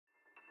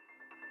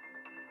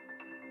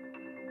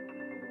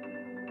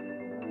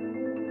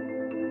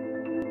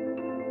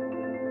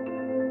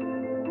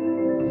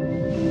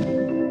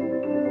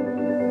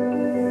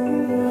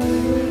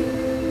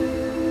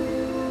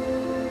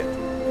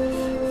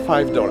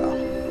$5.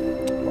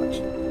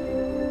 Watch.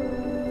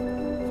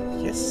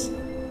 Yes.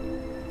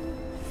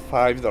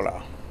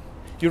 $5.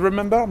 You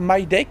remember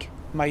my deck?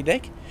 My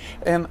deck?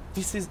 And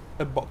this is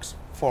a box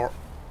for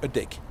a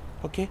deck.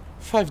 Okay?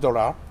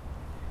 $5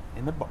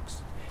 in a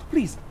box.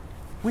 Please,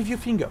 with your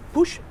finger,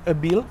 push a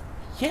bill.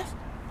 Yes.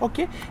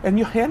 Okay? And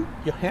your hand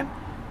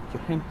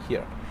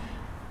here.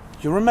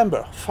 You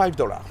remember,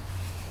 $5.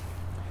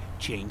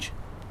 Change.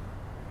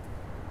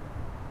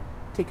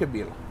 Take a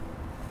bill.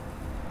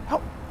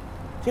 Oh,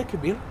 take a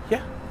bill,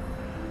 yeah.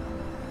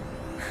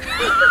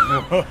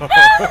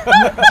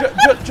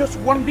 Just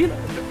one bill.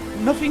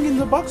 Nothing in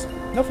the box.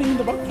 Nothing in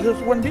the box.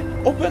 Just one bill.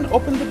 Open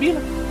the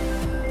bill.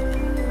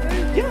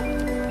 Yeah.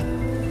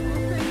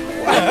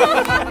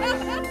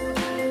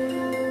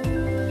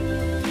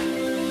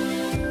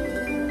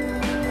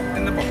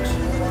 In the box.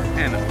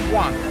 And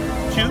 1,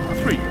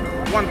 2, 3.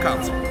 One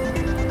card.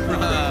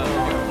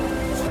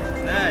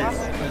 Nice.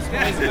 It's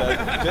crazy.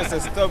 Just a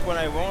stop when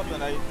I want,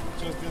 and I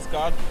choose this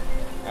card,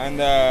 and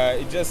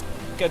it just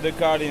cut the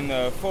card in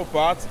 4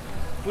 parts,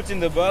 put in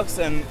the box,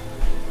 and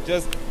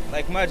just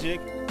like magic.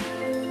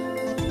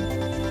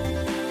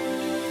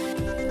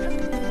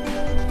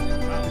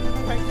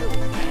 Thank you.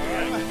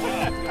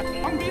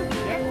 One bill.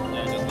 Yeah,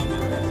 just one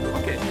bill.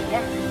 Okay,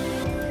 one.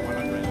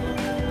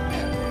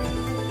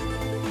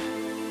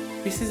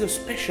 This is a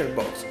special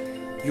box.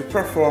 You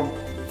perform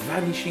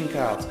vanishing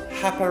cards,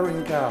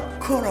 appearing card,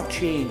 color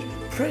change,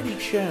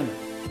 prediction,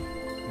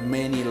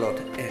 many lot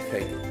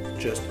effect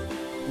just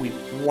with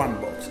one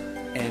box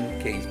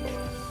and case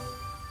box.